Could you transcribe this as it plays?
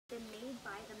been made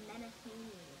by the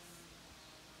Menahanes.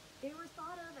 They were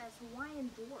thought of as Hawaiian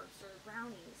dwarfs or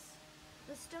brownies.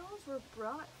 The stones were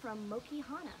brought from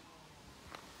Mokuhina.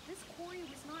 This quarry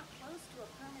was not close to a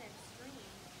permanent stream,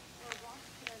 where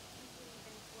rocks could have easily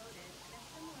been floated, and a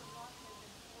similar rock has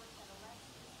been sourced at a less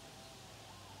distance.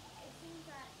 It seems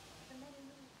that the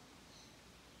Menahanes.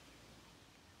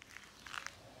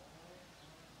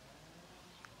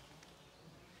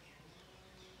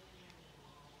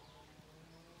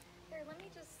 Here, let me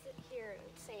just sit here and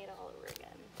say it all over again.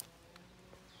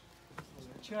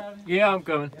 Chad, Yeah, I'm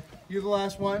coming. you the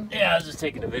last one? Yeah, I was just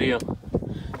taking a video.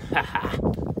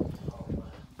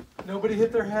 Nobody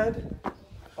hit their head?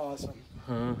 Awesome.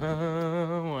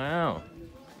 Wow.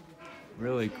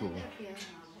 Really cool.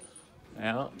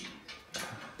 Yeah.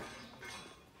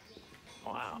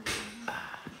 Wow.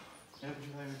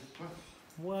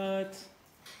 What?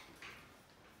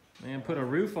 Man, put a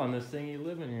roof on this thing, you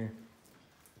live in here.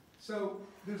 So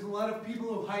there's a lot of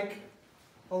people who hike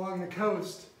along the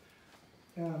coast.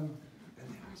 And they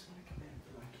always want to come in,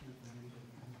 but I can't let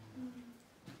them.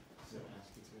 So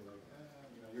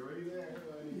You're already there.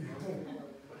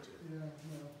 yeah,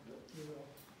 no, you will.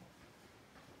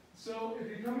 So if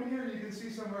you come in here, you can see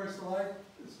some of our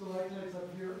stalactites up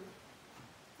here.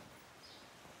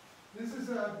 This is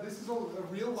a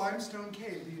real limestone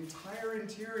cave. The entire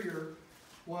interior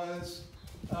was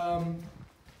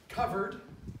covered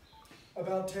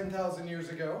about 10,000 years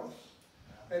ago.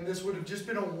 And this would have just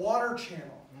been a water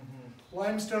channel. Mm-hmm.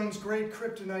 Limestone's great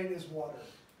kryptonite is water.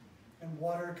 And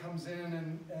water comes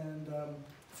in and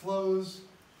flows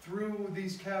through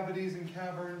these cavities and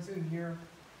caverns in here.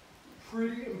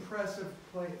 Pretty impressive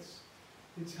place.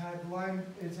 It's had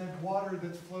water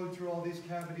that's flowed through all these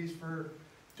cavities for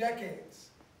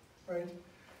decades, right?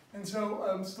 And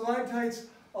so stalactites,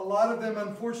 a lot of them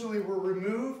unfortunately were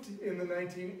removed in the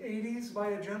 1980s by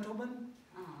a gentleman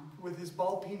with his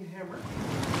ball-peen hammer.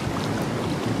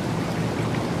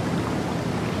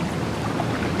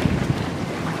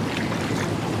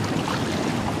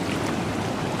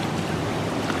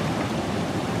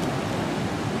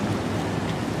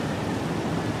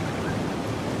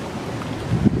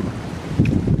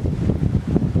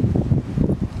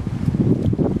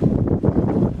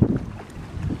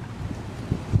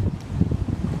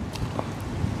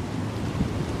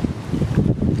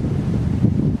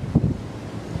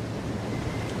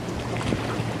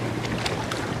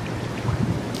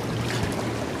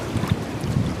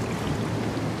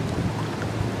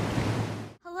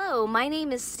 My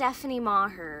name is Stephanie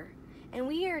Maher, and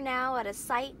we are now at a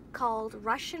site called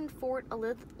Russian Fort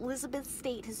Elizabeth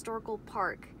State Historical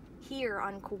Park here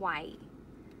on Kauai.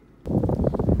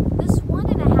 This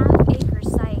 1.5-acre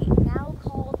site, now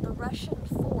called the Russian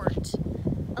Fort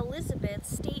Elizabeth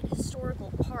State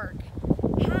Historical Park,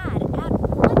 had at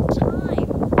one time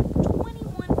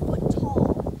 21-foot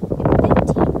tall and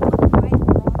 15-foot wide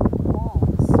rock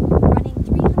walls running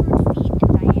 300 feet in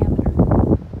diameter.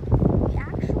 The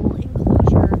actual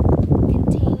enclosure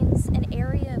contains an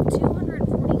area of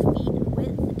 240 feet in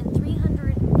width and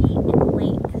 300 feet in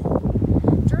length.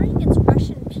 During its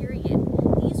Russian period,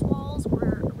 these walls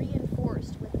were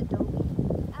reinforced with adobe.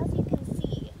 As you can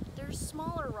see, there's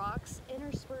smaller rocks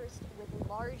interspersed with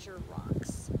larger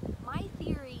rocks. My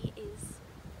theory is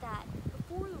that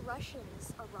before the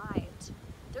Russians arrived,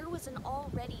 there was an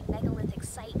already megalithic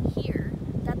site here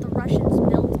that the Russians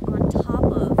built on top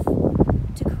of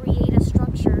to create a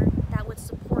structure that would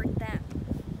support them.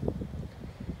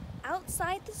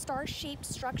 Outside the star-shaped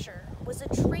structure was a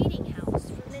trading house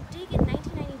from a dig in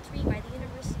 1993 by the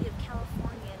University of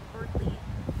California in Berkeley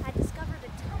had discovered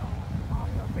a tunnel on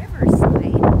the riverside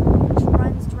which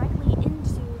runs directly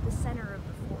into the center of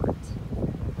the fort.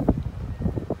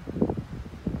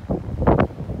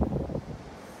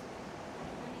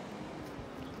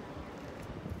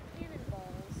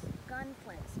 Cannonballs, gun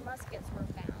flints, muskets were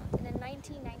found, and in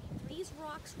 1993 these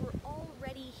rocks were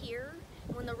already here.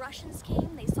 When the Russians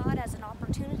came, they saw it as an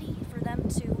opportunity for them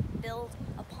to build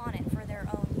upon it for their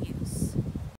own